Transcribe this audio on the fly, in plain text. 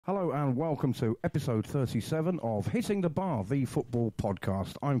Hello and welcome to episode 37 of Hitting the Bar, the football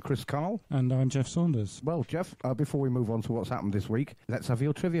podcast. I'm Chris Karle. And I'm Geoff Saunders. Well, Geoff, before we move on to what's happened this week, let's have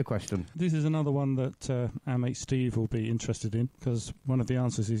your trivia question. This is another one that our mate Steve will be interested in, because one of the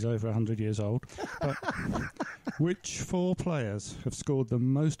answers is over 100 years old. But which four players have scored the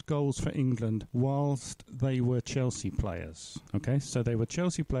most goals for England whilst they were Chelsea players? Okay, so they were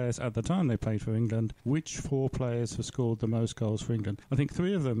Chelsea players at the time they played for England. Which four players have scored the most goals for England? I think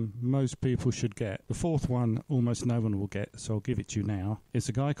three of them most people should get. The fourth one almost no one will get, so I'll give it to you now. It's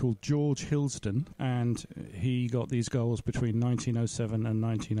a guy called George Hillsden, and he got these goals between 1907 and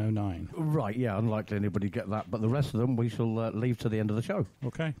 1909. Right, yeah, unlikely anybody get that, but the rest of them we shall leave to the end of the show.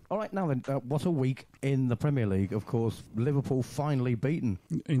 Okay. All right, now then, what a week in the Premier League. Of course, Liverpool finally beaten.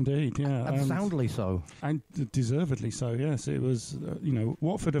 Indeed, yeah. And soundly so. And deservedly so, yes. It was,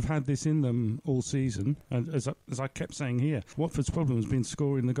 Watford have had this in them all season, and as I kept saying here, Watford's problem has been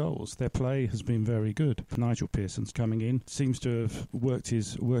scoring the goals. Their play has been very good. Nigel Pearson's coming in, seems to have worked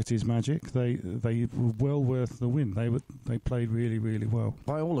his magic. They were well worth the win. They played really, really well.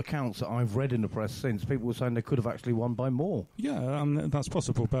 By all accounts that I've read in the press since, people were saying they could have actually won by more. Yeah, that's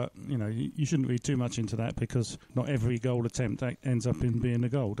possible, but you shouldn't read too much into that, because not every goal attempt ends up in being a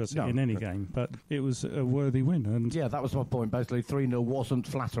goal, does it, in any game? But it was a worthy win. And yeah, that was my point. Basically, 3-0 wasn't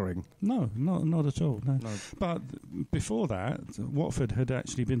flattering. No, not at all. No. But before that, Watford had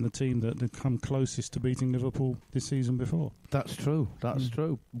actually been the team that had come closest to beating Liverpool this season before. That's true.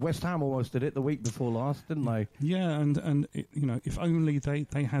 True. West Ham almost did it the week before last, didn't they? Yeah, and if only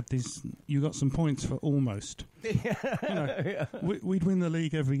they had this, you got some points for almost. We'd win the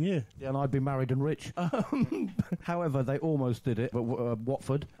league every year. Yeah, and I'd be married and rich. However, they almost did it. But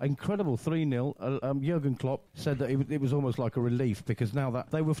Watford, incredible 3-0. Jurgen Klopp said that it was almost like a relief, because now that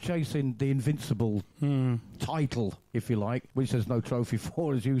they were chasing the invincible title, if you like, which there's no trophy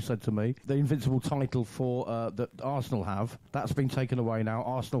for, as you said to me, the invincible title for that Arsenal have, that's been taken away now.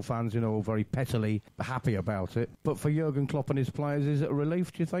 Arsenal fans, are very pettily happy about it. But for Jurgen Klopp and his players, is it a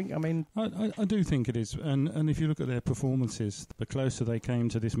relief, do you think? I mean, I do think it is. And if you look at their performances, the closer they came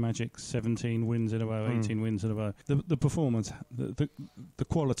to this magic 17 wins in a row, 18 wins in a row, the performance, the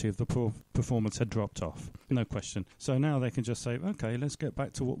quality of the performance had dropped off, no question. So now they can just say, okay, let's get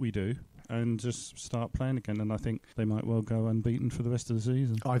back to what we do and just start playing again, and I think they might well go unbeaten for the rest of the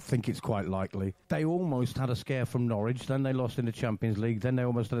season. I think it's quite likely. They almost had a scare from Norwich, then they lost in the Champions League, then they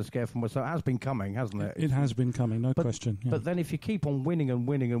almost had a scare from West Ham. It has been coming, hasn't it? It has been coming, no question. Yeah. But then if you keep on winning and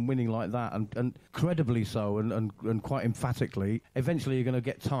winning and winning like that, and credibly so, and quite emphatically, eventually you're going to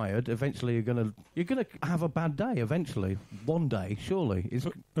get tired. Eventually you're going to have a bad day. Eventually, one day, surely.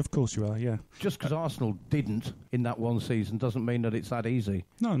 Of course you are. Yeah. Just because Arsenal didn't in that one season doesn't mean that it's that easy.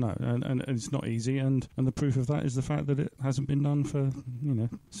 No, and it's not easy, and the proof of that is the fact that it hasn't been done for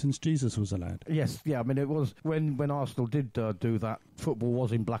since Jesus was a lad. Yes, yeah. I mean, it was when Arsenal did do that. Football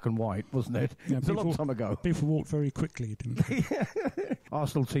was in black and white, wasn't it? Yeah, it was a long time ago. People walked very quickly, didn't they?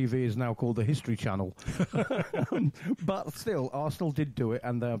 Arsenal TV is now called the History Channel. But still, Arsenal did do it,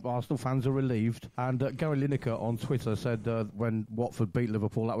 and Arsenal fans are relieved. And Gary Lineker on Twitter said when Watford beat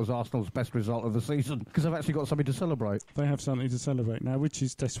Liverpool, that was Arsenal's best result of the season, because they've actually got something to celebrate. They have something to celebrate now, which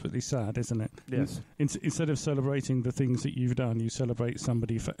is desperately sad, isn't it? Yes. Instead of celebrating the things that you've done, you celebrate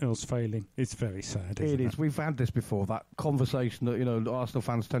somebody else failing. It's very sad, isn't it? It is. We've had this before, that conversation that, Arsenal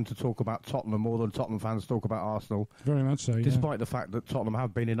fans tend to talk about Tottenham more than Tottenham fans talk about Arsenal. Very much so, Despite the fact that Tottenham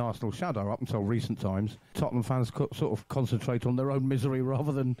have been in Arsenal's shadow up until recent times, Tottenham fans sort of concentrate on their own misery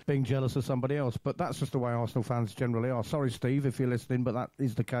rather than being jealous of somebody else. But that's just the way Arsenal fans generally are. Sorry, Steve, if you're listening, but that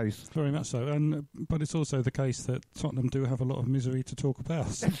is the case. Very much so. But it's also the case that Tottenham do have a lot of misery to talk about.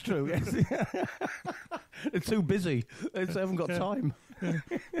 It's true, yes. They're too busy. They haven't got time. Yeah.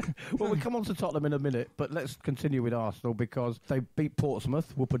 Well, we'll come on to Tottenham in a minute, but let's continue with Arsenal, because they beat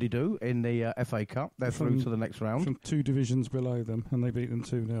Portsmouth, whoopity-doo, in the FA Cup. They're through to the next round. From two divisions below them, and they beat them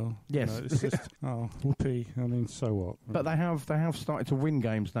 2-0. Yes. It's just, whoopee. I mean, so what? But they have started to win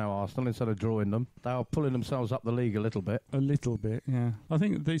games now, Arsenal, instead of drawing them. They are pulling themselves up the league a little bit. A little bit, yeah. I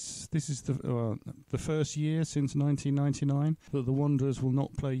think this is the first year since 1999 that the Wanderers will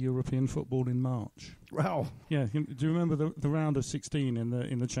not play European football in March. Wow. Yeah. Do you remember the round of 16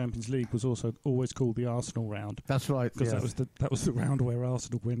 in the Champions League was also always called the Arsenal round? That's right. Because that was the round where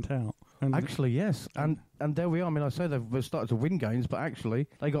Arsenal went out. And actually, yes. And there we are. I mean, I say they've started to win games, but actually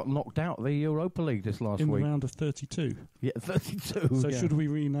they got knocked out of the Europa League this last in week. the round of 32. Yeah, 32. So should we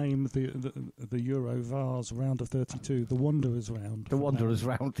rename the Euro Vars round of 32 the Wanderers round? The Wanderers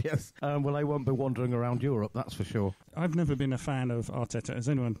round, yes. Well, they won't be wandering around Europe, that's for sure. I've never been a fan of Arteta. As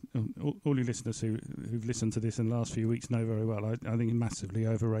anyone, all your listeners who've listened to this in the last few weeks know very well, I think he's massively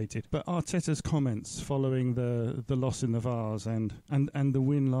overrated. But Arteta's comments following the loss in the Vars and the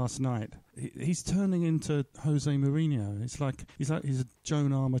win last night, he's turning into Jose Mourinho. It's like he's a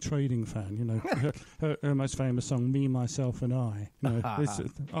Joan Armour trading fan, you know. her most famous song, Me, Myself and I. You know,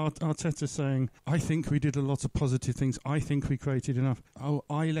 Arteta saying, I think we did a lot of positive things. I think we created enough. Oh,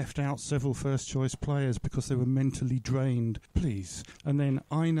 I left out several first-choice players because they were mentally drained. Please. And then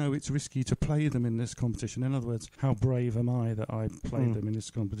I know it's risky to play them in this competition. In other words, how brave am I that I played them in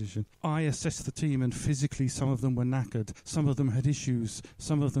this competition? I assessed the team and physically some of them were knackered. Some of them had issues.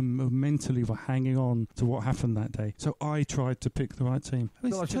 Some of them mentally were hanging on to what happened that day. So I tried to pick the right team.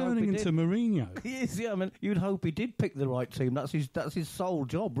 He's turning into Mourinho. He is, yeah. I mean, you'd hope he did pick the right team. That's his sole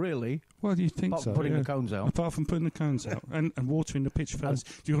job, really. Well, do you think Apart so? from putting the cones out. Apart from putting the cones out and watering the pitch first.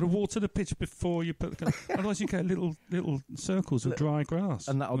 You've got to water the pitch before you put the cones. Otherwise you get little circles of dry grass.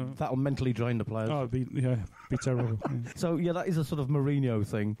 And that'll mentally drain the players. Oh, it'd be terrible. Yeah. So, yeah, that is a sort of Mourinho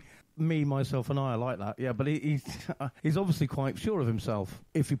thing. Me, myself and I like that, yeah, but he's obviously quite sure of himself,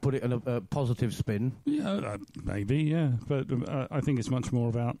 if you put it in a positive spin. Yeah, maybe, yeah. But I think it's much more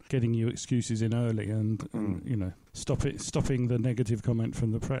about getting you excuses in early and you know, stopping the negative comment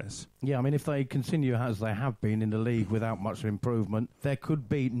from the press. Yeah, I mean, if they continue as they have been in the league without much improvement, there could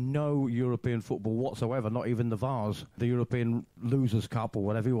be no European football whatsoever, not even the Vars, the European Losers' Cup or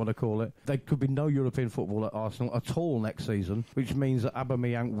whatever you want to call it. There could be no European football at Arsenal at all next season, which means that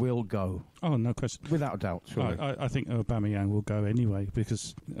Aubameyang will go. Oh, no question. Without a doubt, surely. I think Aubameyang will go anyway,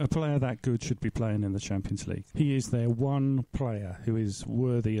 because a player that good should be playing in the Champions League. He is their one player who is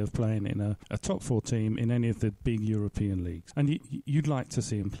worthy of playing in a top four team in any of the big European leagues. And you'd like to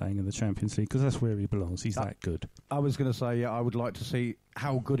see him playing in the Champions League, because that's where he belongs. He's that good. I was going to say, yeah, I would like to see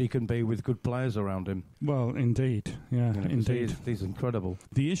how good he can be with good players around him. Well, indeed. Yeah, indeed. He's incredible.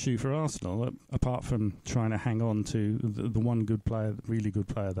 The issue for Arsenal, apart from trying to hang on to the one good player, really good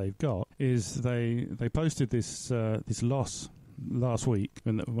player they've got, is they posted this loss last week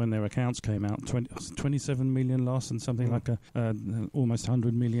when their accounts came out, 27 million loss and something like a almost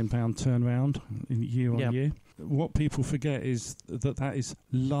 £100 million turnaround year on year. What people forget is that is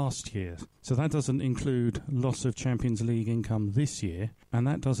last year. So that doesn't include loss of Champions League income this year, and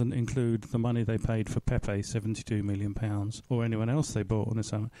that doesn't include the money they paid for Pepe, £72 million, or anyone else they bought on the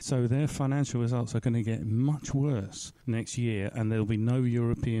summer. So their financial results are going to get much worse next year, and there'll be no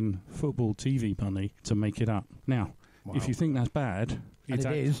European football TV money to make it up. Now, if you think that's bad, it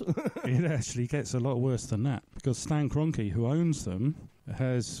is. It actually gets a lot worse than that, because Stan Kroenke, who owns them,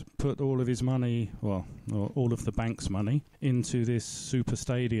 has put all of his money, or all of the bank's money, into this super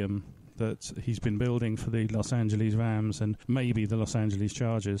stadium that he's been building for the Los Angeles Rams and maybe the Los Angeles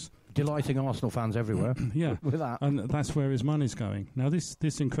Chargers. Delighting Arsenal fans everywhere. Yeah, with that. And that's where his money's going. Now, this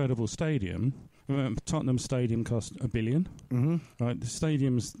incredible stadium, Tottenham Stadium cost $1 billion. Mm-hmm. Right, the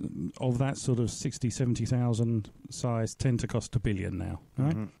stadiums of that sort of 60, 70,000 size tend to cost $1 billion now.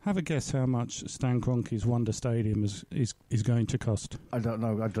 Right? Mm-hmm. Have a guess how much Stan Kroenke's Wonder Stadium is going to cost. I don't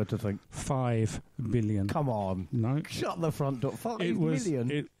know. I'd like to think $5 billion. Come on, no, shut the front door. $5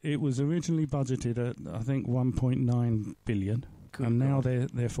 million. It was originally budgeted at I think $1.9 billion. Good and now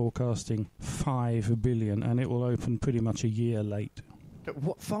they're forecasting $5 billion, and it will open pretty much a year late.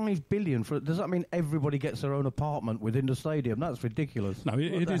 What, $5 billion for? Does that mean everybody gets their own apartment within the stadium? That's ridiculous. No,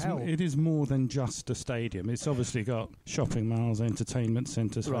 it is more than just a stadium. It's obviously got shopping malls, entertainment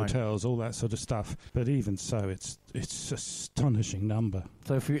centres, hotels, all that sort of stuff. But even so, it's an astonishing number.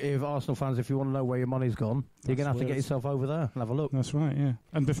 So if Arsenal fans, if you want to know where your money's gone, you're going to have to get yourself over there and have a look. That's right, yeah.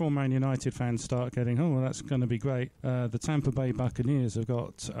 And before Man United fans start getting, well, that's going to be great, the Tampa Bay Buccaneers have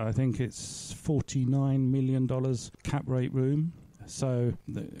got, I think it's $49 million cap rate room. So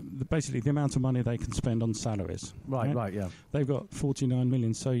basically the amount of money they can spend on salaries. Right, yeah. They've got $49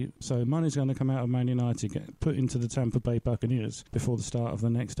 million. So money's going to come out of Man United, get put into the Tampa Bay Buccaneers before the start of the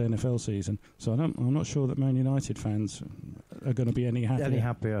next NFL season. So I'm not sure that Man United fans are going to be any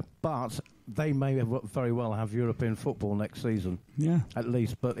happier. But they may very well have European football next season. Yeah. At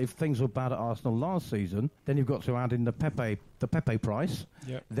least. But if things were bad at Arsenal last season, then you've got to add in the Pepe price.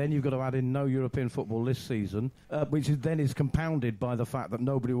 Yep. Then you've got to add in no European football this season, which is compounded by the fact that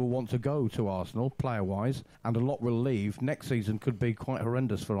nobody will want to go to Arsenal, player-wise, and a lot will leave. Next season could be quite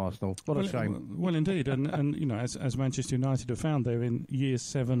horrendous for Arsenal. What a shame. Well, indeed. and you know, as Manchester United have found, they're in year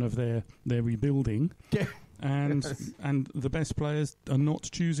 7 of their rebuilding. Yeah. And the best players are not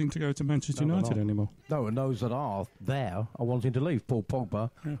choosing to go to Manchester United anymore. No, and those that are there are wanting to leave. Paul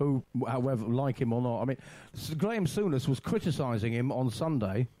Pogba, who, however, like him or not, I mean, Graham Souness was criticising him on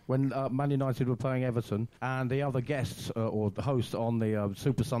Sunday when Man United were playing Everton, and the other guests or the host on the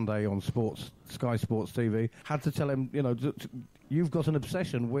Super Sunday on Sky Sports TV had to tell him, you know, you've got an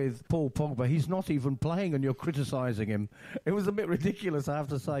obsession with Paul Pogba. He's not even playing and you're criticising him. It was a bit ridiculous, I have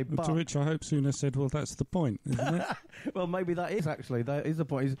to say. But to which I hope Souness said, well, that's the point, isn't it? Well, maybe that is actually. That is the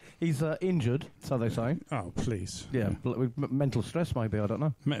point. He's injured, so they say. Oh, please. Yeah, with mental stress maybe, I don't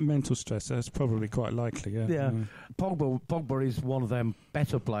know. Mental stress, that's probably quite likely, yeah. Pogba is one of them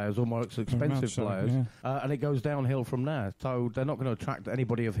better players or more expensive players, and it goes downhill from there. So they're not going to attract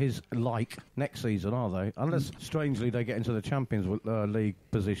anybody of his like next season, are they? Unless, strangely, they get into the Champions League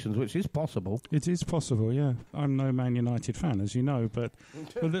positions, which is possible. It is possible, yeah. I'm no Man United fan, as you know, but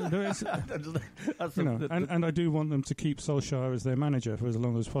there is, you know, and I do want them to keep Solskjaer as their manager for as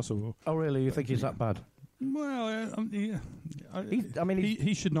long as possible. Oh, really? You think he's that bad? Well,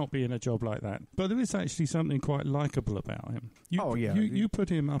 he should not be in a job like that. But there is actually something quite likeable about him. You put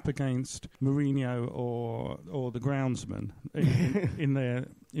him up against Mourinho or the groundsman in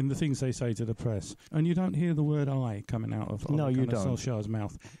the things they say to the press, and you don't hear the word "I" coming out of Solskjaer's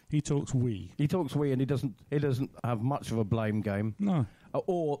mouth. He talks "we." He talks "we," and he doesn't have much of a blame game. No.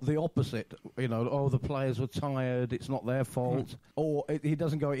 Or the opposite, you know, the players were tired, it's not their fault. Right. Or he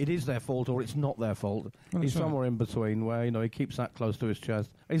doesn't go, it is their fault, or it's not their fault. Well, he's somewhere in between where, you know, he keeps that close to his chest.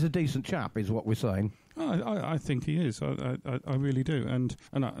 He's a decent chap, is what we're saying. I think he is. I really do. And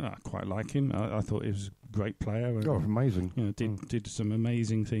I quite like him. I thought he was a great player. And, amazing. You know, did some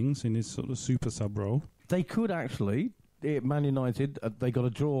amazing things in his sort of super sub role. They could actually... Man United, they got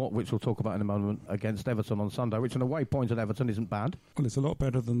a draw, which we'll talk about in a moment, against Everton on Sunday, which an away point at Everton isn't bad. Well, it's a lot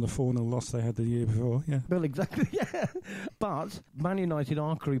better than the 4-0 loss they had the year before, yeah. Well, exactly, yeah. But Man United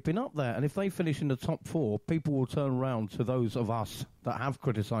are creeping up there, and if they finish in the top 4, people will turn around to those of us that have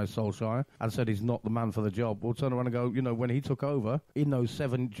criticised Solskjaer and said he's not the man for the job. Will turn around and go, you know, when he took over,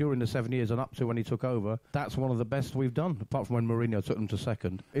 during the 7 years and up to when he took over, that's one of the best we've done, apart from when Mourinho took them to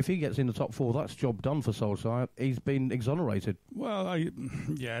second. If he gets in the top 4, that's job done for Solskjaer. He's been exonerated. Well,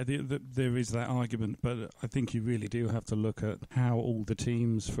 there is that argument, but I think you really do have to look at how all the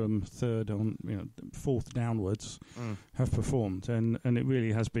teams from fourth downwards have performed, and it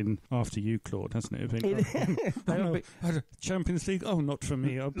really has been after you, Claude, hasn't it? Champions League. Oh, not for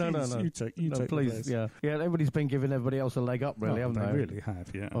me. Oh, please, no. You take the place. Yeah. Everybody's been giving everybody else a leg up, really, haven't they? They really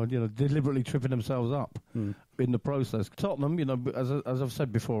have, yeah. Or, you know, deliberately tripping themselves up in the process. Tottenham, you know, as I've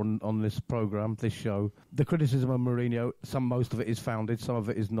said before on this programme, this show, the criticism of Mourinho, most of it is founded, some of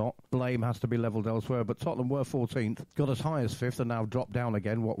it is not. Blame has to be levelled elsewhere, but Tottenham were 14th, got as high as 5th, and now dropped down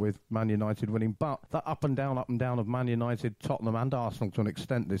again, what with Man United winning. But that up and down of Man United, Tottenham and Arsenal to an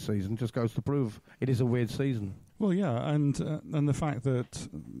extent this season just goes to prove it is a weird season. Well, yeah, and the fact that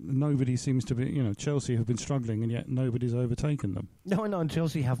nobody seems to be, you know, Chelsea have been struggling and yet nobody's overtaken them. No, and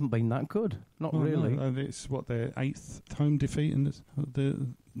Chelsea haven't been that good. Not really. No, it's their 8th home defeat in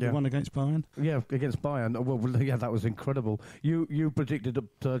the one against Bayern? Yeah, against Bayern. Well, yeah, that was incredible. You predicted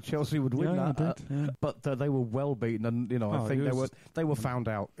that Chelsea would win that, I did, but they were well beaten, and you know I think they were found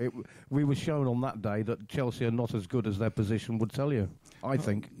out. We were shown on that day that Chelsea are not as good as their position would tell you. I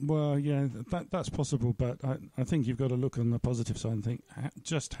think. Well, yeah, that's possible, but I think you've got to look on the positive side and think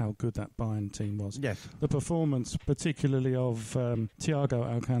just how good that Bayern team was. Yes. The performance, particularly of Thiago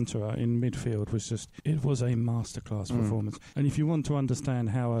Alcantara in midfield, it was a masterclass performance. And if you want to understand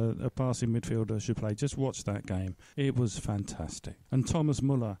how a passing midfielder should play, just watch that game. It was fantastic. And Thomas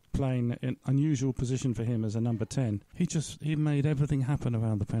Muller playing an unusual position for him as a number 10. He made everything happen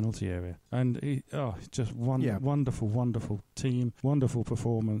around the penalty area. And wonderful, wonderful team, wonderful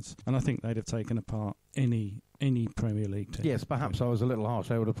performance. And I think they'd have taken apart any any Premier League team. Yes, perhaps I was a little harsh.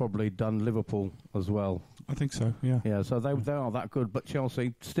 They would have probably done Liverpool as well. I think so, yeah. Yeah, so they are that good, but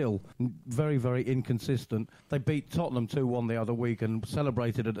Chelsea still very, very inconsistent. They beat Tottenham 2-1 the other week and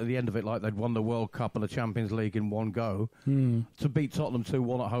celebrated it at the end of it like they'd won the World Cup and the Champions League in one go. To beat Tottenham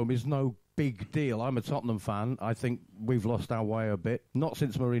 2-1 at home is no big deal. I'm a Tottenham fan. I think we've lost our way a bit. Not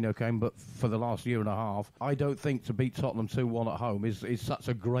since Mourinho came, but for the last year and a half. I don't think to beat Tottenham 2-1 at home is such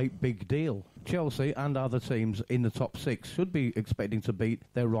a great big deal. Chelsea and other teams in the top 6 should be expecting to beat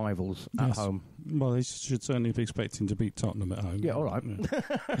their rivals at home. Well, they should certainly be expecting to beat Tottenham at home. Yeah, all right.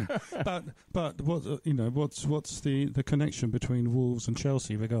 Yeah. but what's the connection between Wolves and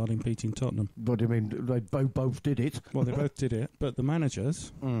Chelsea regarding beating Tottenham? What do you mean? They both did it. Well, they both did it, but the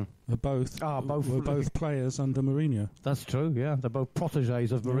managers are were both players under Mourinho. That's true. Yeah, they're both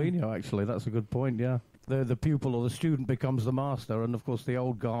protégés of Mourinho. Actually, that's a good point. Yeah. The pupil or the student becomes the master, and of course the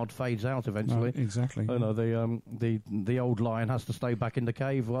old guard fades out eventually. Exactly. You know, the old lion has to stay back in the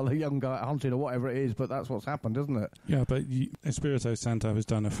cave while the young guy hunting or whatever it is. But that's what's happened, isn't it? Yeah, but Espirito Santo has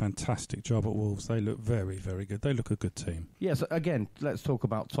done a fantastic job at Wolves. They look very, very good. They look a good team. Yes. Again, let's talk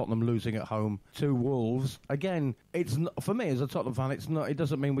about Tottenham losing at home to Wolves. Again, it's not, for me as a Tottenham fan. It's not. It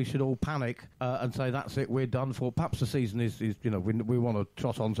doesn't mean we should all panic and say that's it. We're done for. Perhaps the season is we want to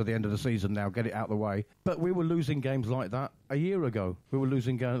trot on to the end of the season now, get it out of the way. But we were losing games like that a year ago. We were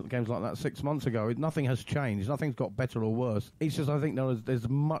losing games like that 6 months ago. Nothing has changed. Nothing's got better or worse. It's just I think there's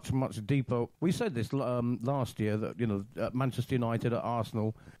much, much deeper... We said this last year that, at Manchester United, at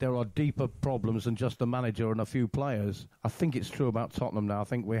Arsenal, there are deeper problems than just the manager and a few players. I think it's true about Tottenham now. I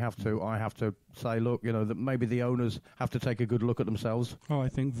think I have to say, look, that maybe the owners have to take a good look at themselves. Oh, I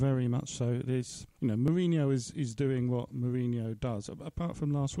think very much so. There's, Mourinho is doing what Mourinho does, apart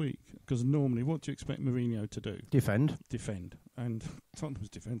from last week. Because normally, what do you expect Mourinho to do? Defend. And Tottenham's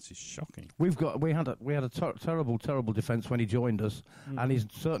defence is shocking. We had a terrible defence when he joined us, and he's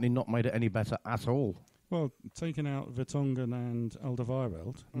certainly not made it any better at all. Well, taking out Vertonghen and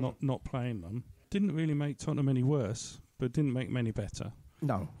Alderweireld, not playing them, didn't really make Tottenham any worse, but didn't make many better.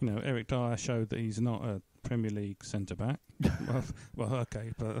 No. Eric Dyer showed that he's not a Premier League centre-back. well,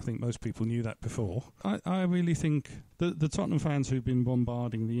 okay, but I think most people knew that before. I really think the Tottenham fans who've been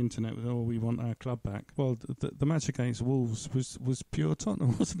bombarding the internet with, we want our club back. Well, the match against Wolves was pure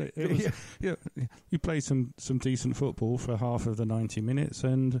Tottenham, wasn't it? It was, we played some decent football for half of the 90 minutes,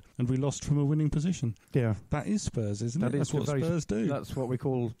 and we lost from a winning position. Yeah. That is Spurs, isn't it? That's what Spurs do. That's what we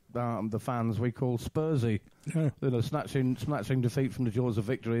call, the fans, we call Spursy. Yeah. Snatching defeat from the jaws of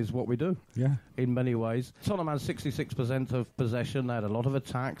victory is what we do. Yeah. In many ways. Tottenham had 66% of possession. They had a lot of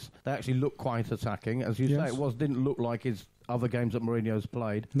attacks. They actually looked quite attacking. As you say, didn't look like his other games that Mourinho's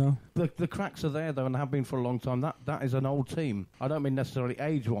played. No. The cracks are there, though, and have been for a long time. That is an old team. I don't mean necessarily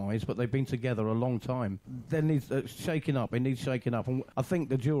age-wise, but they've been together a long time. There needs shaking up. It needs shaking up. And I think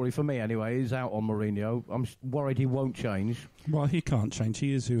the jury, for me anyway, is out on Mourinho. I'm worried he won't change. Well, he can't change.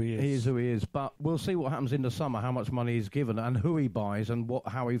 He is who he is. He is who he is. But we'll see what happens in the summer, how much money he's given and who he buys and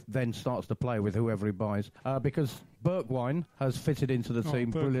how he then starts to play with whoever he buys. Because Bergwijn has fitted into the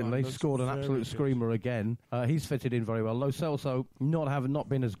team brilliantly, scored an absolute screamer again. He's fitted in very well. Lo Celso not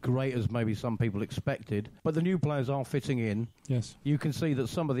been as great as maybe some people expected, but the new players are fitting in. Yes. You can see that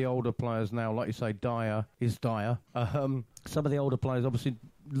some of the older players now, like you say, Dyer is Dyer. Some of the older players obviously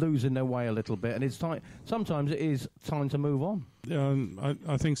losing their way a little bit, and it's time. Sometimes it is time to move on.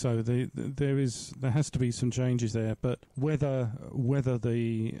 I think so. There has to be some changes there, but whether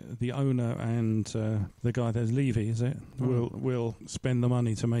the owner and the guy there's Levy, is it, will spend the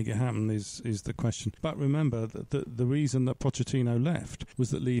money to make it happen is the question. But remember that the reason that Pochettino left was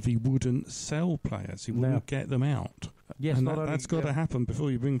that Levy wouldn't sell players. He wouldn't get them out. Yes, and that's got to happen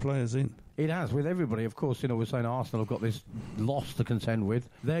before you bring players in. It has with everybody, of course. We're saying Arsenal have got this loss to contend with.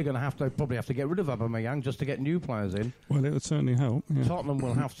 They're going to probably have to get rid of Aubameyang just to get new players in. Well, it would certainly help. Yeah. Tottenham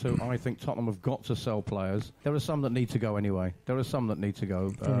will have to. I think Tottenham have got to sell players. There are some that need to go anyway. Very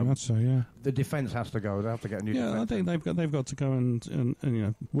much so. Yeah. The defence has to go. They have to get a new. Yeah, defence. I think they've got to go and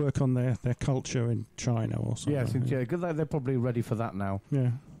work on their culture in China or something. Yes, because they're probably ready for that now.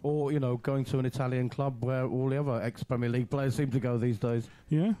 Yeah. Or, going to an Italian club where all the other ex-Premier League players seem to go these days.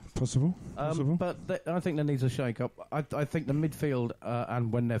 Yeah, possible. But I think there needs a shake-up. I think the midfield,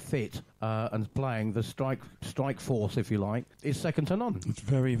 and when they're fit and playing, the strike force, if you like, is second to none. It's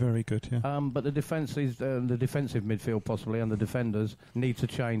very, very good, yeah. But the defence is the defensive midfield, possibly, and the defenders need to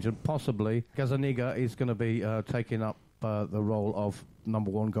change. And possibly, Gazzaniga is going to be taking up the role of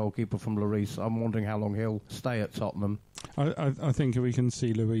number one goalkeeper from Lloris. I'm wondering how long he'll stay at Tottenham. I think we can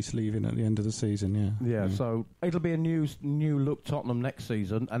see Lloris leaving at the end of the season, yeah. Yeah, so it'll be a new look Tottenham next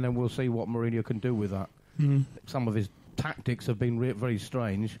season, and then we'll see what Mourinho can do with that. Some of his tactics have been very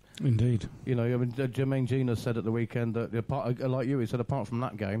strange. Indeed. You know, I mean, Jermaine Gina said at the weekend that, like you, he said apart from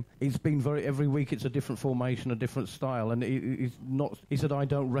that game, it's been every week it's a different formation, a different style, and he said, I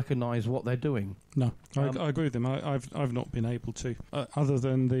don't recognise what they're doing. No, I agree with him. I've not been able to, other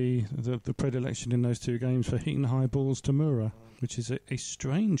than the predilection in those two games for hitting high balls to Moura, which is a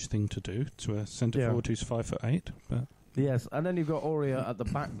strange thing to do to a centre-forward who's 5'8". But yes, and then you've got Aurier at the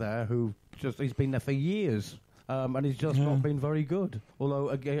back there, who he's been there for years. And he's just not been very good.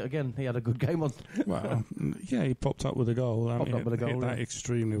 Although, again, he had a good game on. Well, yeah, he popped up with a goal. Hit that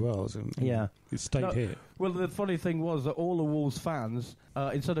extremely well. It stayed hit. Well, the funny thing was that all the Wolves fans,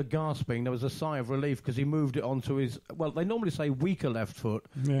 instead of gasping, there was a sigh of relief because he moved it onto his, well, they normally say weaker left foot.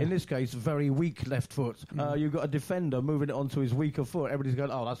 Yeah. In this case, very weak left foot. You've got a defender moving it onto his weaker foot. Everybody's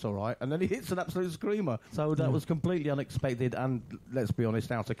going, oh, that's all right. And then he hits an absolute screamer. So that was completely unexpected and, let's be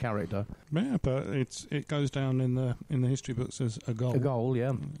honest, out of character. Yeah, but it goes down in the history books as a goal. A goal,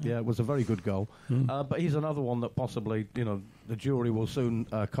 yeah. Yeah, it was a very good goal. But he's another one that possibly, the jury will soon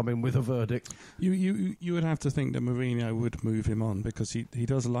come in with a verdict. You would have to think that Mourinho would move him on because he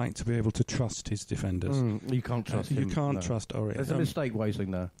does like to be able to trust his defenders. You can't trust him. You can't trust Aurier. There's a mistake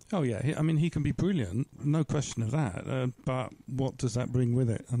waiting there. Oh, yeah. He can be brilliant, no question of that. But what does that bring with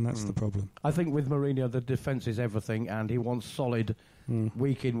it? And that's the problem. I think with Mourinho, the defence is everything, and he wants solid,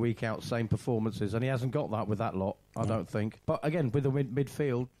 week in, week out, same performances, and he hasn't got that with that lot, I don't think. But again, with the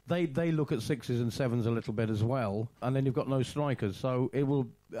midfield, they look at sixes and sevens a little bit as well, and then you've got no strikers. So it will,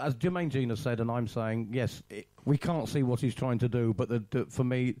 as Jermaine Gina said, and I'm saying, yes, we can't see what he's trying to do, but for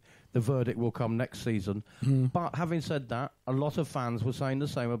me, the verdict will come next season. But having said that, a lot of fans were saying the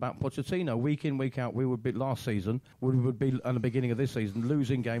same about Pochettino. Week in, week out, we would be last season, we would be at the beginning of this season,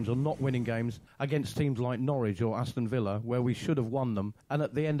 losing games or not winning games against teams like Norwich or Aston Villa, where we should have won them. And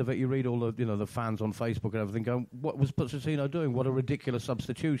at the end of it, you read all the the fans on Facebook and everything going, what was Pochettino doing? What a ridiculous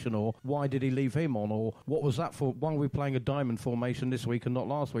substitution, or why did he leave him on, or what was that for? Why are we playing a diamond formation this week and not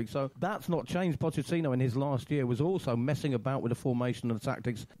last week? So that's not changed. Pochettino in his last year was also messing about with the formation and the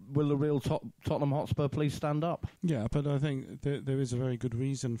tactics. Will the real Tottenham Hotspur please stand up? Yeah, but I think there is a very good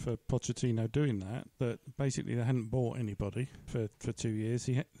reason for Pochettino doing that basically they hadn't bought anybody for 2 years.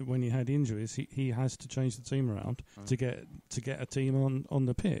 When he had injuries, he has to change the team around to get a team on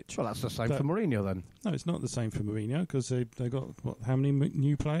the pitch. Well, that's the same for Mourinho then. No, it's not the same for Mourinho because they got, how many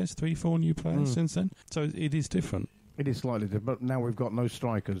new players? 3-4 new players since then? So it is different. It is slightly different, but now we've got no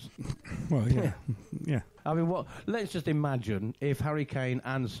strikers. Well, yeah. Yeah. I mean, let's just imagine if Harry Kane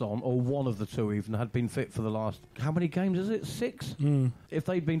and Son, or one of the two even, had been fit for the last, how many games is it? 6? If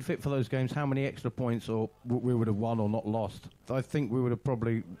they'd been fit for those games, how many extra points we would have won or not lost? I think we would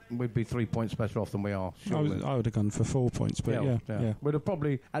have we'd be 3 points better off than we are. I would have gone for 4 points, but yeah. We'd have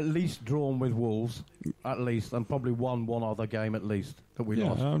probably at least drawn with Wolves, at least, and probably won one other game at least that we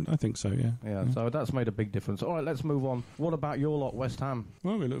lost. I think so, yeah. Yeah, so that's made a big difference. All right, let's move on. What about your lot, West Ham?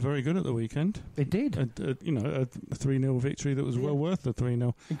 Well, we looked very good at the weekend. It did. A 3-0 victory that was well worth the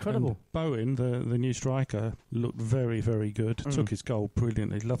 3-0. Incredible. And Bowen, the new striker, looked very, very good. Took his goal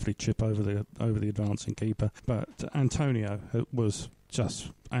brilliantly. Lovely chip over the advancing keeper. But Antonio was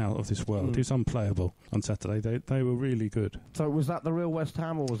just out of this world. He was unplayable on Saturday. They were really good. So was that the real West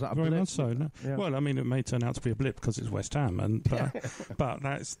Ham, or was that a blip? Very much so. No. Yeah. Well, I mean, it may turn out to be a blip because it's West Ham, but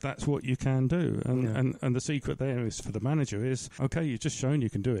that's what you can do. And the secret there is for the manager is, okay, you've just shown you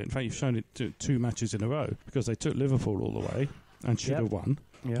can do it. In fact, you've shown it 2 matches in a row because they took Liverpool all the way and should have won.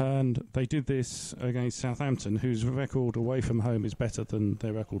 Yep. And they did this against Southampton, whose record away from home is better than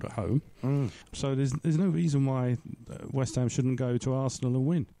their record at home. So there's no reason why West Ham shouldn't go to Arsenal and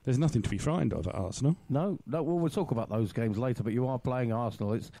win. There's nothing to be frightened of at Arsenal. No. Well, we'll talk about those games later, but you are playing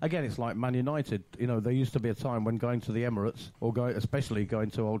Arsenal. It's like Man United. There used to be a time when going to the Emirates, or especially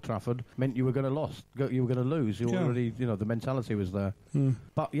going to Old Trafford, meant you were going to lose. You already, the mentality was there.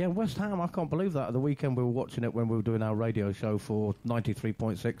 But yeah, West Ham, I can't believe that. At the weekend we were watching it when we were doing our radio show for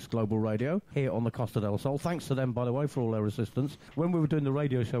 93.6 Global Radio here on the Costa del Sol. Thanks to them, by the way, for all their assistance. When we were doing the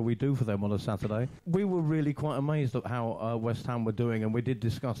radio show we do for them on a Saturday, we were really quite amazed at how West Ham were doing, and we did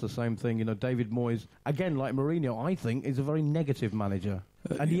discuss the same thing. David Moyes, again, like Mourinho, I think is a very negative manager.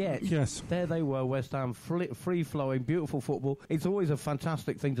 And yet, there they were, West Ham, free-flowing, beautiful football. It's always a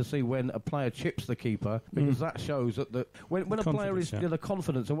fantastic thing to see when a player chips the keeper, because that shows that when a player is the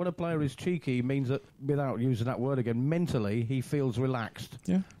confidence, and when a player is cheeky, it means that, without using that word again, mentally he feels relaxed.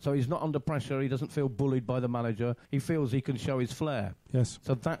 Yeah. So he's not under pressure. He doesn't feel bullied by the manager. He feels he can show his flair. Yes.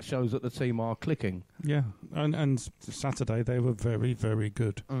 So that shows that the team are clicking. Yeah, and Saturday they were very, very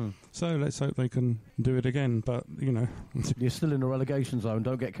good. So let's hope they can do it again. But, You're still in the relegation zone,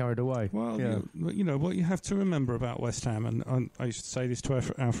 don't get carried away. Well, you know what you have to remember about West Ham, and I used to say this to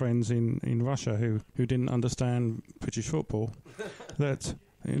our friends in Russia who didn't understand British football, that...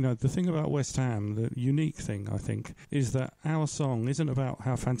 the thing about West Ham, the unique thing, I think, is that our song isn't about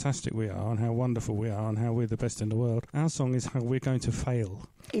how fantastic we are and how wonderful we are and how we're the best in the world. Our song is how we're going to fail.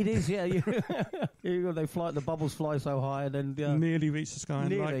 It is, yeah. The bubbles fly so high and then... nearly reach the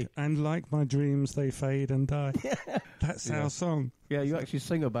sky. And like my dreams, they fade and die. That's our song. Yeah, you actually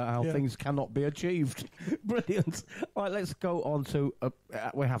sing about how things cannot be achieved. Brilliant. All right, let's go on to...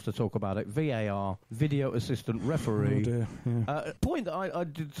 we have to talk about it. VAR, Video Assistant Referee. Oh dear. Yeah. Point that I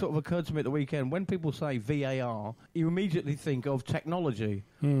did sort of occurred to me at the weekend. When people say VAR, you immediately think of technology.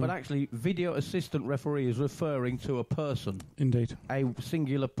 But actually, Video Assistant Referee is referring to a person. Indeed. A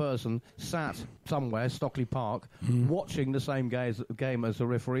singular person sat somewhere, Stockley Park, watching the same game as the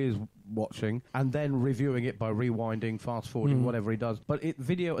referee is watching, and then reviewing it by rewinding, fast-forwarding, whatever he does. But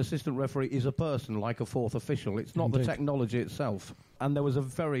Video Assistant Referee is a person, like a fourth official. It's not the technology itself. And there was a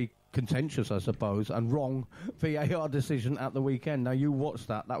very contentious, I suppose, and wrong VAR decision at the weekend. Now, you watched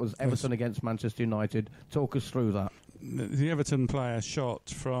that. That was Everton against Manchester United. Talk us through that. The Everton player shot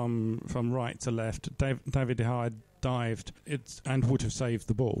from right to left. David De Gea dived and would have saved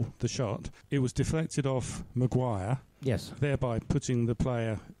the shot. It was deflected off Maguire. Yes. Thereby putting the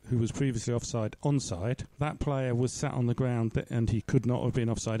player who was previously offside onside. That player was sat on the ground and he could not have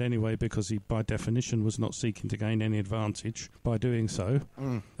been offside anyway because he, by definition, was not seeking to gain any advantage by doing so.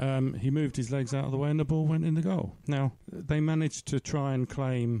 He moved his legs out of the way and the ball went in the goal. Now, they managed to try and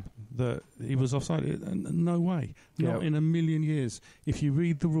claim that he was offside. No way. Not in a million years. If you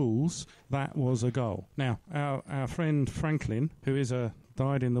read the rules, that was a goal. Now, our friend Franklin, who is a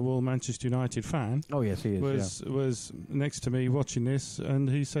dyed-in-the-wool Manchester United fan. Oh, yes, he is. Was next to me watching this, and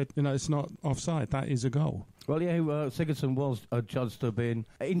he said, it's not offside. That is a goal. Well, Sigurdsson was judged to have been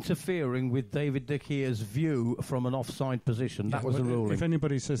interfering with David De Gea's view from an offside position. That was the ruling. If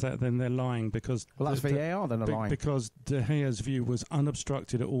anybody says that, then they're lying because... Well, that's VAR, then they're lying. Because De Gea's view was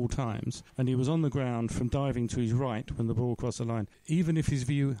unobstructed at all times, and he was on the ground from diving to his right when the ball crossed the line. Even if his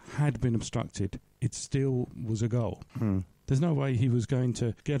view had been obstructed, it still was a goal. There's no way he was going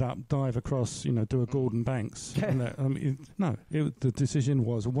to get up, dive across, do a Gordon Banks. The decision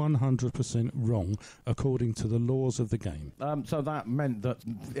was 100% wrong according to the laws of the game. So that meant that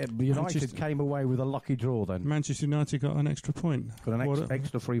United came away with a lucky draw then. Manchester United got an extra point. Got an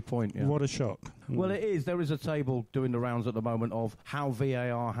extra 3 point, yeah. What a shock. Well, it is. There is a table doing the rounds at the moment of how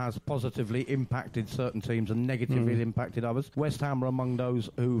VAR has positively impacted certain teams and negatively impacted others. West Ham are among those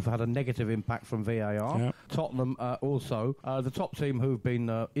who've had a negative impact from VAR. Yep. Tottenham also. The top team who've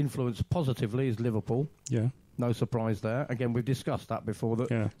been influenced positively is Liverpool. Yeah. No surprise there. Again, we've discussed that before,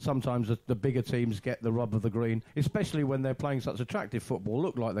 that sometimes the bigger teams get the rub of the green, especially when they're playing such attractive football,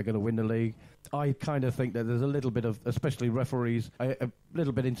 look like they're going to win the league. I kind of think that there's a little bit of, especially referees, a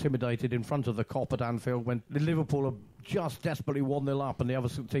little bit intimidated in front of the Kop at Anfield when Liverpool are just desperately 1-0 up and the other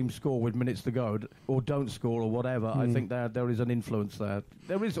team score with minutes to go or don't score or whatever. I think there is an influence there.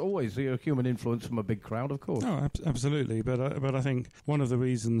 There is always a human influence from a big crowd, of course. Oh, absolutely. But I think one of the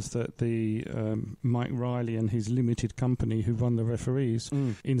reasons that the Mike Riley and his limited company who run the referees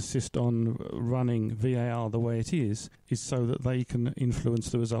insist on running VAR the way it is so that they can influence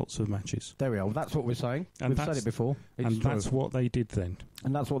the results of matches. There we are. That's what we're saying. We've said it before. That's what they did then.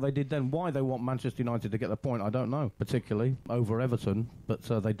 And that's what they did then. Why they want Manchester United to get the point, I don't know, particularly over Everton, but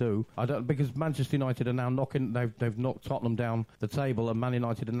they do. Because Manchester United are now knocking. They've knocked Tottenham down the table, and Man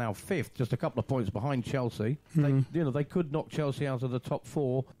United are now fifth, just a couple of points behind Chelsea. They could knock Chelsea out of the top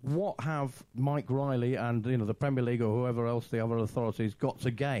four. What have Mike Riley and the Premier League or whoever else the other authorities got to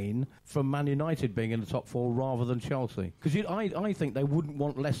gain from Man United being in the top four rather than Chelsea? Because I think they wouldn't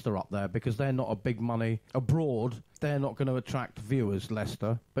want Leicester up there because they're not a big money abroad. They're not going to attract viewers,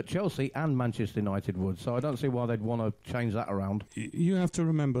 Leicester, but Chelsea and Manchester United would. So I don't see why they'd want to change that around. You have to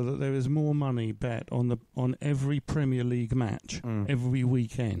remember that there is more money bet on every Premier League match every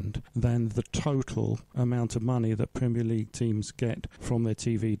weekend than the total amount of money that Premier League teams get from their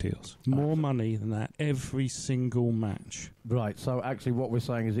TV deals. More money than that every single match. Right, so actually what we're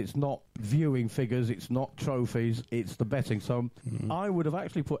saying is it's not viewing figures, it's not trophies, it's the betting. So I would have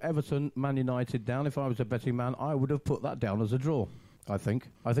actually put Everton, Man United down. If I was a betting man, I would have put that down as a draw. I think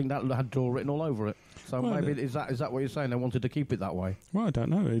that had draw written all over it. So maybe is that what you're saying? They wanted to keep it that way. Well, I don't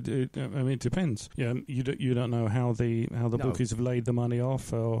know. It depends. Yeah, you don't know how the bookies have laid the money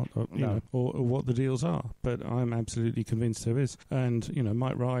off, or what the deals are. But I'm absolutely convinced there is. And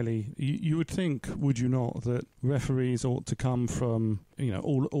Mike Riley, you would think, would you not, that referees ought to come from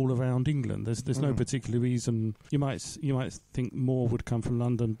all around England. There's no particular reason. You might think more would come from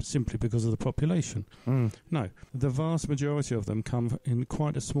London simply because of the population. No, the vast majority of them come in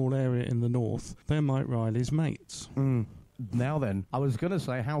quite a small area in the north. They're Mike Riley's mates. Now then, I was going to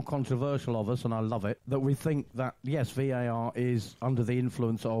say how controversial of us, and I love it, that we think that, yes, VAR is under the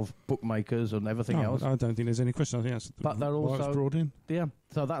influence of bookmakers and everything else. I don't think there's any question. I think that's but they're also it's brought in. Yeah,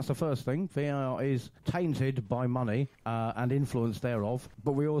 so that's the first thing. VAR is tainted by money and influence thereof,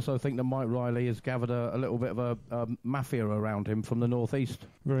 but we also think that Mike Riley has gathered a little bit of a mafia around him from the northeast.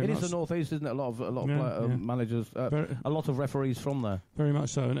 It is the northeast, isn't it? A lot of managers, a lot of referees from there. Very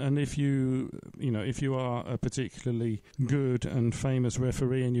much so. And if you are a particularly good and famous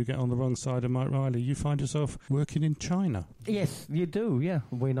referee and you get on the wrong side of Mike Riley, you find yourself working in China. Yes, you do. Yeah,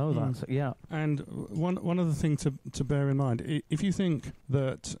 we know that. Yeah. And one other thing to bear in mind, if you think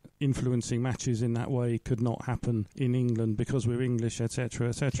that influencing matches in that way could not happen in England because we're English, etc.,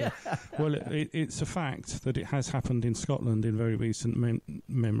 etc., well, it's a fact that it has happened in Scotland in very recent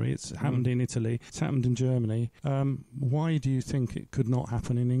memory. It's happened in Italy. It's happened in Germany. Why do you think it could not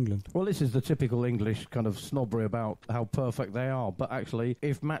happen in England? Well, this is the typical English kind of snobbery about how perfect they are. But actually,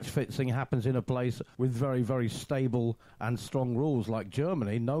 if match fixing happens in a place with very, very stable and strong rules like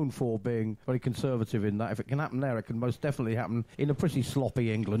Germany, known for being very conservative in that, if it can happen there, it can most definitely happen in a pretty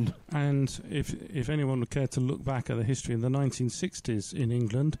sloppy England. And if anyone would care to look back at the history in the 1960s in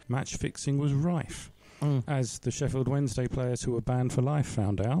England, match fixing was rife. As the Sheffield Wednesday players who were banned for life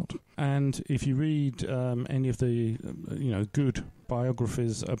found out. And if you read any of the good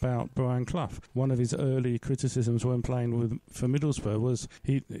biographies about Brian Clough, one of his early criticisms when playing for Middlesbrough was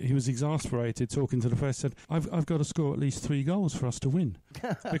he was exasperated, talking to the press, said, I've got to score at least 3 goals for us to win.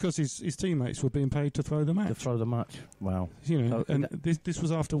 Because his teammates were being paid to throw the match. Wow. This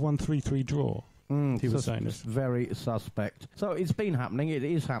was after 1-3-3 draw. He was saying this. Very suspect. So it's been happening. It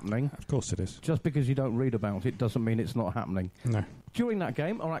is happening. Of course it is. Just because you don't read about it doesn't mean it's not happening. No. During that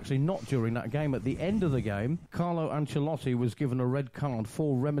game, or actually not during that game, at the end of the game, Carlo Ancelotti was given a red card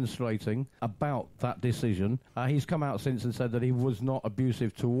for remonstrating about that decision. He's come out since and said that he was not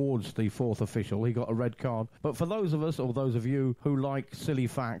abusive towards the fourth official. He got a red card. But for those of us, or those of you who like silly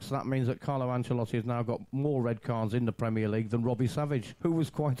facts, that means that Carlo Ancelotti has now got more red cards in the Premier League than Robbie Savage, who was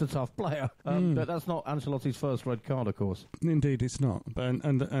quite a tough player. But that's not Ancelotti's first red card, of course. Indeed, it's not.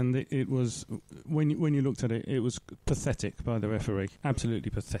 And it was, when you looked at it, it was pathetic by the referee.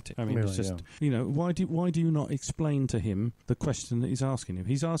 Absolutely pathetic. I mean, really, it's just, why do you not explain to him the question that he's asking him?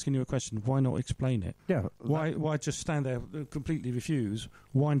 He's asking you a question, why not explain it? Yeah. Why just stand there, completely refuse,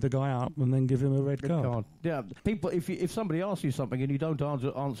 wind the guy up, and then give him a red card? Yeah. People, if somebody asks you something and you don't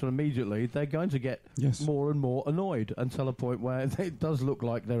answer immediately, they're going to get more and more annoyed until a point where it does look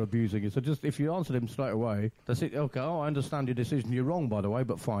like they're abusing you. So just, if you answer him straight away, that's it. Okay, I understand your decision. You're wrong, by the way,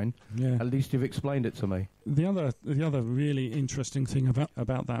 but fine. Yeah. At least you've explained it to me. The other really interesting thing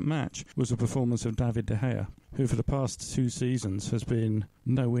about that match was the performance of David De Gea, who for the past 2 seasons has been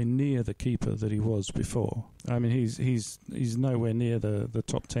nowhere near the keeper that he was before. I mean, he's nowhere near the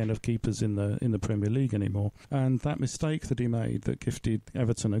top 10 of keepers in the Premier League anymore. And that mistake that he made that gifted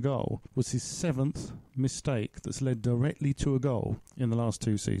Everton a goal was his 7th mistake that's led directly to a goal in the last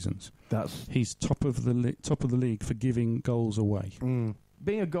 2 seasons. He's top of the league for giving goals away.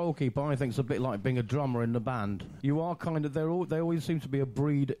 Being a goalkeeper, I think, is a bit like being a drummer in the band. You are kind of... They always seem to be a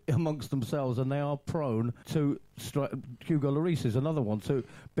breed amongst themselves, and they are prone to... Hugo Lloris is another one, to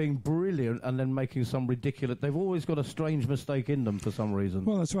being brilliant and then making some ridiculous... They've always got a strange mistake in them for some reason.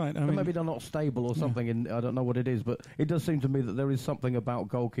 Well, that's right. I mean, maybe they're not stable or something. I don't know what it is, but it does seem to me that there is something about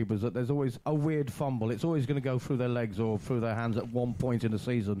goalkeepers, that there's always a weird fumble. It's always going to go through their legs or through their hands at one point in a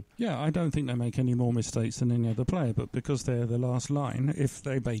season. Yeah, I don't think they make any more mistakes than any other player, but because they're the last line, if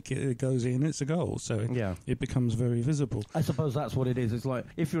they make it, it goes in, it's a goal. So it becomes very visible. I suppose that's what it is. It's like,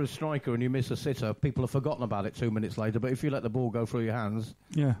 if you're a striker and you miss a sitter, people have forgotten about it 2 minutes later, but if you let the ball go through your hands,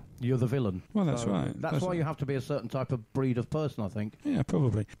 you're the villain. Well, that's right. That's why you have to be a certain type of breed of person, I think. Yeah,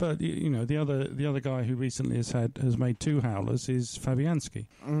 probably. But, the other guy who recently has made 2 howlers is Fabianski.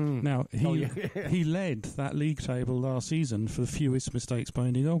 Now, he led that league table last season for the fewest mistakes by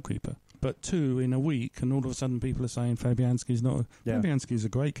any goalkeeper. But 2 in a week, and all of a sudden people are saying Fabianski's not... Fabianski's a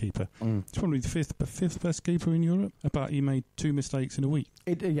great keeper. He's probably the fifth best keeper in Europe, but he made 2 mistakes in a week.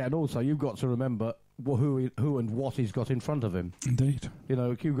 And also, you've got to remember... who and what he's got in front of him. Indeed. You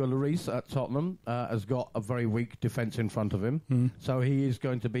know, Hugo Lloris at Tottenham has got a very weak defence in front of him, so he is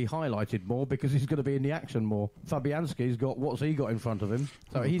going to be highlighted more because he's going to be in the action more. Fabianski's got what's he got in front of him,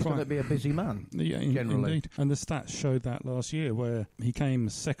 so he's going to be a busy man. Yeah, generally. Indeed. And the stats showed that last year, where he came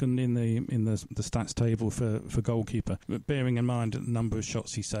second in the stats table for goalkeeper. But bearing in mind the number of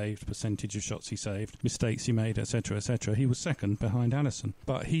shots he saved, percentage of shots he saved, mistakes he made, etc., etc., he was second behind Alisson.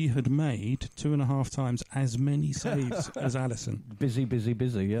 But he had made 2.5 times as many saves as Alisson. Busy,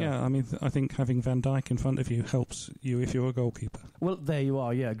 yeah. Yeah, I mean, I think having Van Dijk in front of you helps you if you're a goalkeeper. Well, there you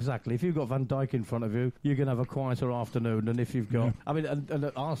are, yeah, exactly. If you've got Van Dijk in front of you, you're going to have a quieter afternoon than if you've got... Yeah. I mean, and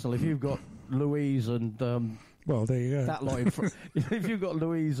at Arsenal, if you've got Louise and... well, there you go. That lot in front. If you've got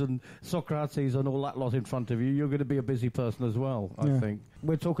Louise and Socrates and all that lot in front of you, you're going to be a busy person as well, I think.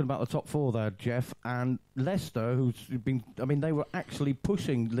 We're talking about the top four there, Geoff, and Leicester, who's been... I mean, they were actually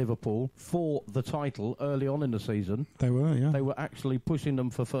pushing Liverpool for the title early on in the season. They were, yeah. They were actually pushing them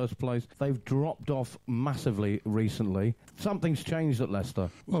for first place. They've dropped off massively recently. Something's changed at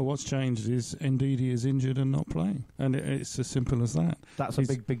Leicester. Well, what's changed is Ndidi is injured and not playing, and it's as simple as that. That's a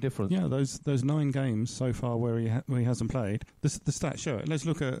big difference. Yeah, those 9 games so far where he hasn't played, the stats show it. Let's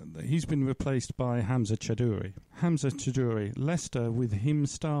look at... He's been replaced by Hamza Choudhury. Leicester, with him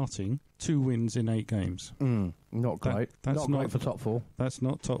starting, 2 wins in 8 games. Not great. That's not great for top 4. That's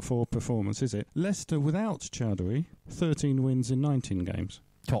not top 4 performance, is it? Leicester without Choudhury, 13 wins in 19 games.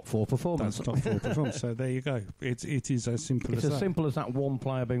 Top 4 performance. That's top 4 performance. So there you go. It is as simple as that. It's as simple as that one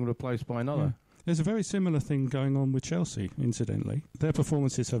player being replaced by another. Yeah. There's a very similar thing going on with Chelsea, incidentally. Their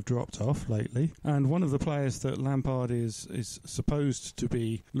performances have dropped off lately, and one of the players that Lampard is supposed to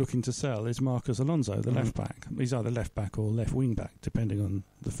be looking to sell is Marcos Alonso, the left-back. He's either left-back or left-wing-back, depending on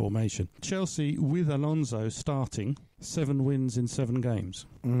the formation. Chelsea, with Alonso starting, 7 wins in 7 games.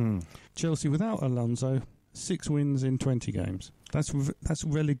 Chelsea without Alonso, 6 wins in 20 games. That's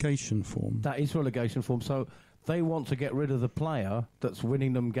relegation form. That is relegation form, so... They want to get rid of the player that's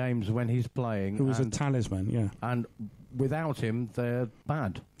winning them games when he's playing. Who was a talisman, yeah. And without him, they're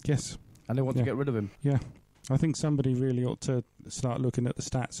bad. Yes. And they want to get rid of him. Yeah. I think somebody really ought to start looking at the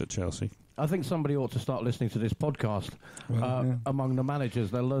stats at Chelsea. I think somebody ought to start listening to this podcast. Among the managers,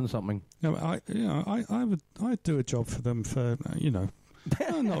 they'll learn something. No, I'd do a job for them for,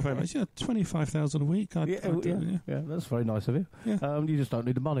 not very much. 25,000 a week. Yeah, that's very nice of you. Yeah. You just don't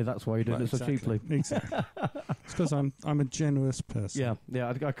need the money. That's why you do it so cheaply. Exactly. It's because I'm a generous person.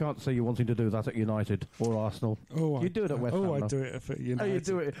 Yeah. I can't see you wanting to do that at United or Arsenal. You do it at West Ham. I do it at United. You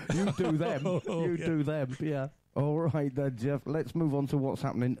do it. You do them. Do them. Yeah. All right then, Geoff. Let's move on to what's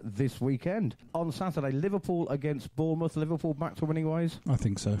happening this weekend. On Saturday, Liverpool against Bournemouth. Liverpool back to winning ways? I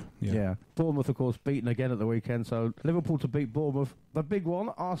think so, yeah. Bournemouth, of course, beaten again at the weekend, so Liverpool to beat Bournemouth. The big one,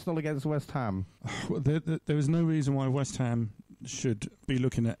 Arsenal against West Ham. There is no reason why West Ham should be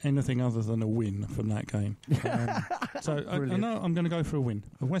looking at anything other than a win from that game. So I know I'm going to go for a win,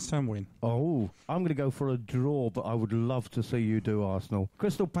 a West Ham win. Oh, I'm going to go for a draw, but I would love to see you do Arsenal.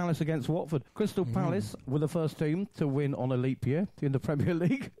 Crystal Palace against Watford. Crystal Palace were the first team to win on a leap year in the Premier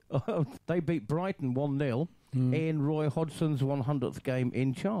League. They beat Brighton 1-0. In Roy Hodgson's 100th game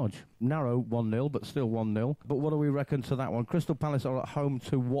in charge. Narrow 1-0, but still 1-0. But what do we reckon to that one? Crystal Palace are at home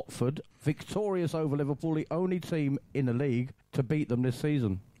to Watford. Victorious over Liverpool, the only team in the league to beat them this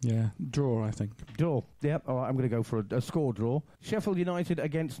season. Yeah, draw, I think. Draw. Yep. All right, I'm going to go for a score draw. Sheffield United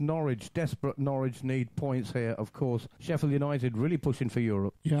against Norwich. Desperate Norwich need points here, of course. Sheffield United really pushing for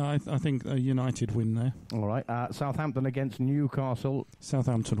Europe. Yeah, I think a United win there. All right. Southampton against Newcastle.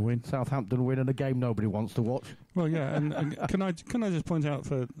 Southampton win. Southampton win, and a game nobody wants to watch. Well, yeah, and can I just point out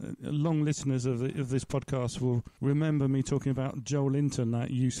for long listeners of this podcast will remember me talking about Joe Linton,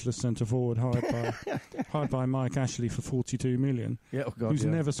 that useless centre forward hired by Mike Ashley for 42 million. Yeah, oh God, who's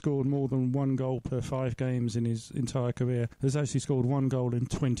never scored more than 1 goal per 5 games in his entire career. Has actually scored 1 goal in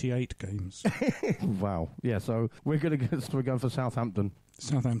 28 games. Wow. Yeah, so we're going for Southampton.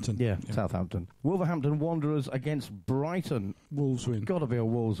 Yeah, Southampton. Wolverhampton Wanderers against Brighton. Wolves win. Got to be a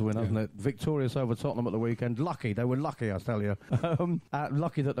Wolves win, hasn't it? Victorious over Tottenham at the weekend. They were lucky, I tell you.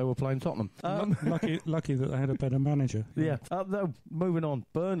 Lucky that they were playing Tottenham. Lucky that they had a better manager. Yeah. Moving on.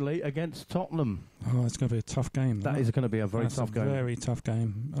 Burnley against Tottenham. Oh, it's going to be a tough game. That is going to be a very tough game. Very tough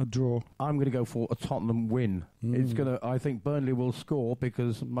game. A draw. I'm going to go for a Tottenham win. I think Burnley will score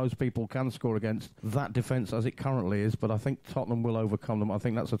because most people can score against that defence as it currently is, but I think Tottenham will overcome them. I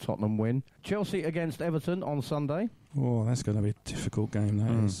think that's a Tottenham win. Chelsea against Everton on Sunday. Oh, that's going to be a difficult game,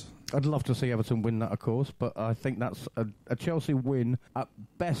 that is. I'd love to see Everton win that, of course, but I think that's a Chelsea win, at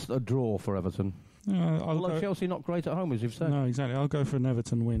best a draw for Everton. Although Chelsea not great at home, as you've said. No, exactly. I'll go for an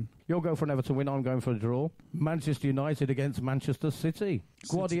Everton win. You'll go for an Everton win. I'm going for a draw. Manchester United against Manchester City.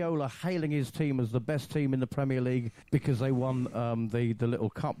 Guardiola hailing his team as the best team in the Premier League because they won the little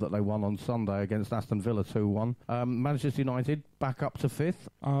cup that they won on Sunday against Aston Villa 2-1. Manchester United back up to 5th.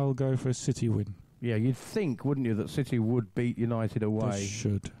 I'll go for a City win. Yeah, you'd think, wouldn't you, that City would beat United away? They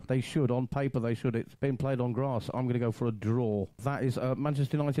should. They should. On paper, they should. It's been played on grass. I'm going to go for a draw. That is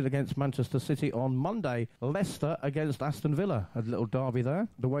Manchester United against Manchester City on Monday. Leicester against Aston Villa. A little derby there.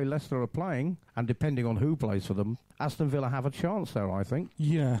 The way Leicester are playing, and depending on who plays for them, Aston Villa have a chance there, I think.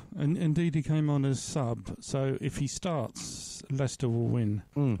 Yeah, and indeed he came on as sub. So if he starts, Leicester will win.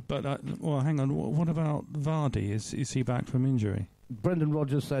 But, hang on. What about Vardy? Is he back from injury? Brendan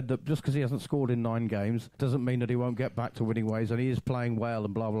Rodgers said that just because he hasn't scored in 9 games doesn't mean that he won't get back to winning ways, and he is playing well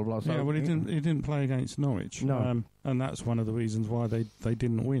and blah, blah, blah. So, yeah, well, he didn't play against Norwich. No. And that's one of the reasons why they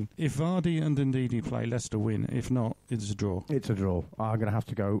didn't win. If Vardy and Ndidi play, Leicester win. If not, it's a draw. It's a draw. I'm going to have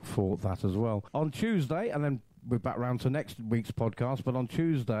to go for that as well. On Tuesday, and then we're back round to next week's podcast, but on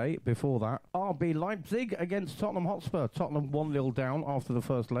Tuesday, before that, RB Leipzig against Tottenham Hotspur. Tottenham 1-0 down after the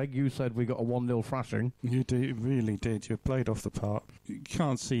first leg. You said we got a 1-0 thrashing. You really did. You played off the park. You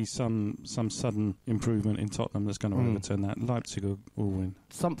can't see some sudden improvement in Tottenham that's going to overturn that. Leipzig will win.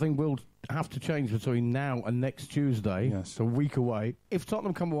 Something will have to change between now and next Tuesday. Yes. It's a week away. If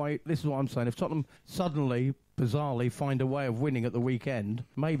Tottenham come away, this is what I'm saying, if Tottenham suddenly, bizarrely, find a way of winning at the weekend,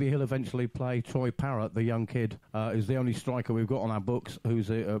 maybe he'll eventually play Troy Parrott, the young kid, who's the only striker we've got on our books, who's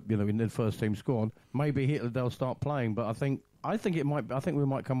in the first team squad. Maybe they'll start playing, but I think we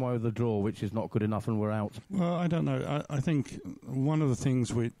might come away with a draw, which is not good enough, and we're out. Well, I don't know. I think one of the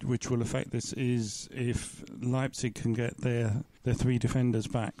things which will affect this is if Leipzig can get their 3 defenders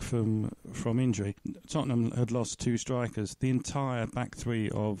back from injury. Tottenham had lost 2 strikers. The entire back 3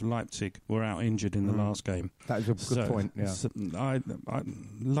 of Leipzig were out injured in the last game. That is a good point, yeah. So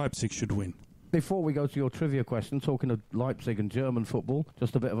Leipzig should win. Before we go to your trivia question, talking of Leipzig and German football,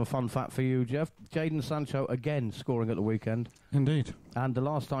 just a bit of a fun fact for you, Geoff. Jadon Sancho again scoring at the weekend. Indeed. And the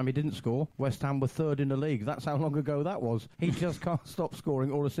last time he didn't score, West Ham were 3rd in the league. That's how long ago that was. He just can't stop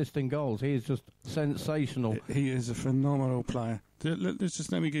scoring or assisting goals. He is just sensational. He is a phenomenal player.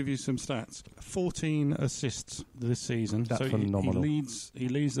 Let me give you some stats. 14 assists this season. That's phenomenal. He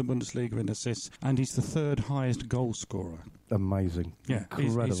leads the Bundesliga in assists, and he's the 3rd highest goal scorer. Amazing. Yeah,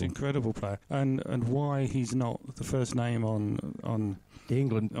 incredible. He's an incredible player. And why he's not the first name on the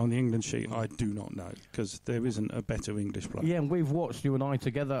England sheet, I do not know, because there isn't a better English player. Yeah, and we've watched, you and I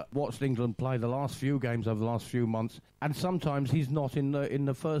together, watched England play the last few games over the last few months, and sometimes he's not in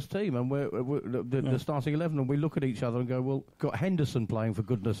the first team, and we're the starting 11, and we look at each other and go, well, got Henderson playing, for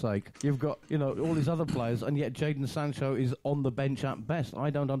goodness sake. You've got, all these other players, and yet Jadon Sancho is on the bench at best. I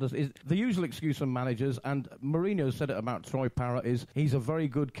don't understand. The usual excuse from managers, and Mourinho said it about Troy Parrott, is he's a very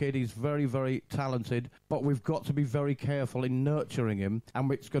good kid, he's very, very talented, but we've got to be very careful in nurturing him,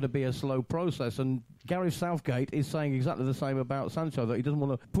 and it's going to be a slow process. And Gareth Southgate is saying exactly the same about Sancho, that he doesn't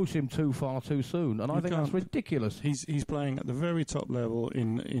want to push him too far too soon, and I think that's ridiculous. He's playing at the very top level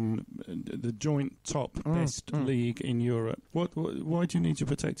in the joint top best league in Europe. Why do you need to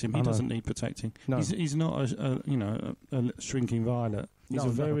protect him? He doesn't need protecting. No. He's not a shrinking violet. He's a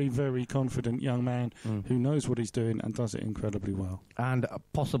very, very confident young man who knows what he's doing and does it incredibly well. And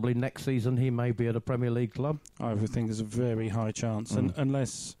possibly next season he may be at a Premier League club. I would think there's a very high chance,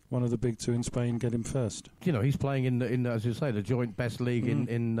 unless one of the big 2 in Spain get him first. He's playing in as you say, the joint best league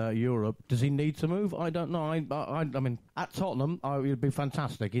in Europe. Does he need to move? I don't know. I mean, at Tottenham, it would be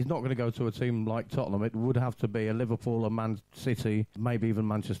fantastic. He's not going to go to a team like Tottenham. It would have to be a Liverpool, a Man City, maybe even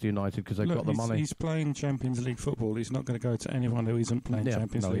Manchester United, because they've got the money. He's playing Champions League football. He's not going to go to anyone who isn't playing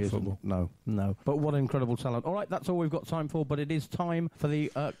Champions League football. No. But what an incredible talent. All right, that's all we've got time for, but it is time for the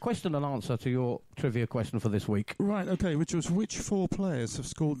question and answer to your trivia question for this week. Right, okay, which was which 4 players have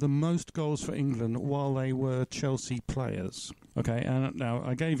scored the most goals for England while they were Chelsea players? Okay, and now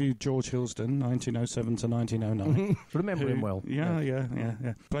I gave you George Hillston, 1907 to 1909. Remember him well. Yeah.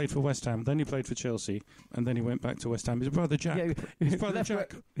 Played for West Ham, then he played for Chelsea, and then he went back to West Ham. His brother Jack,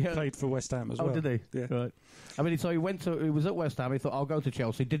 played for West Ham as well. Oh, did he? Yeah. Right. I mean, so he was at West Ham, he thought, I'll go to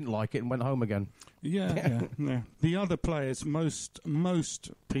Chelsea, didn't like it, and went home again. Yeah. The other players, most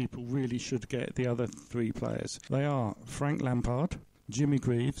people really should get the other 3 players. They are Frank Lampard, Jimmy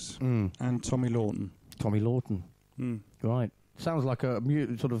Greaves, and Tommy Lawton. Tommy Lawton. Right. Sounds like a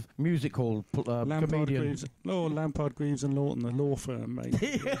sort of music hall comedian. Lampard, Greaves and Lawton, the law firm, mate.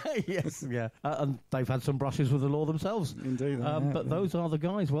 Yes, yeah. And they've had some brushes with the law themselves. Indeed. But those are the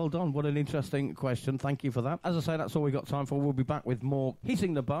guys. Well done. What an interesting question. Thank you for that. As I say, that's all we got time for. We'll be back with more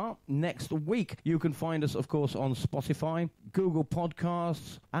Hitting the Bar next week. You can find us, of course, on Spotify, Google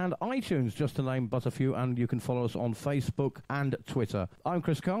Podcasts, and iTunes, just to name but a few. And you can follow us on Facebook and Twitter. I'm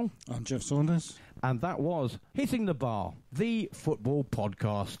Chris Cole. I'm Geoff Saunders. And that was Hitting the Bar, the football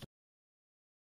podcast.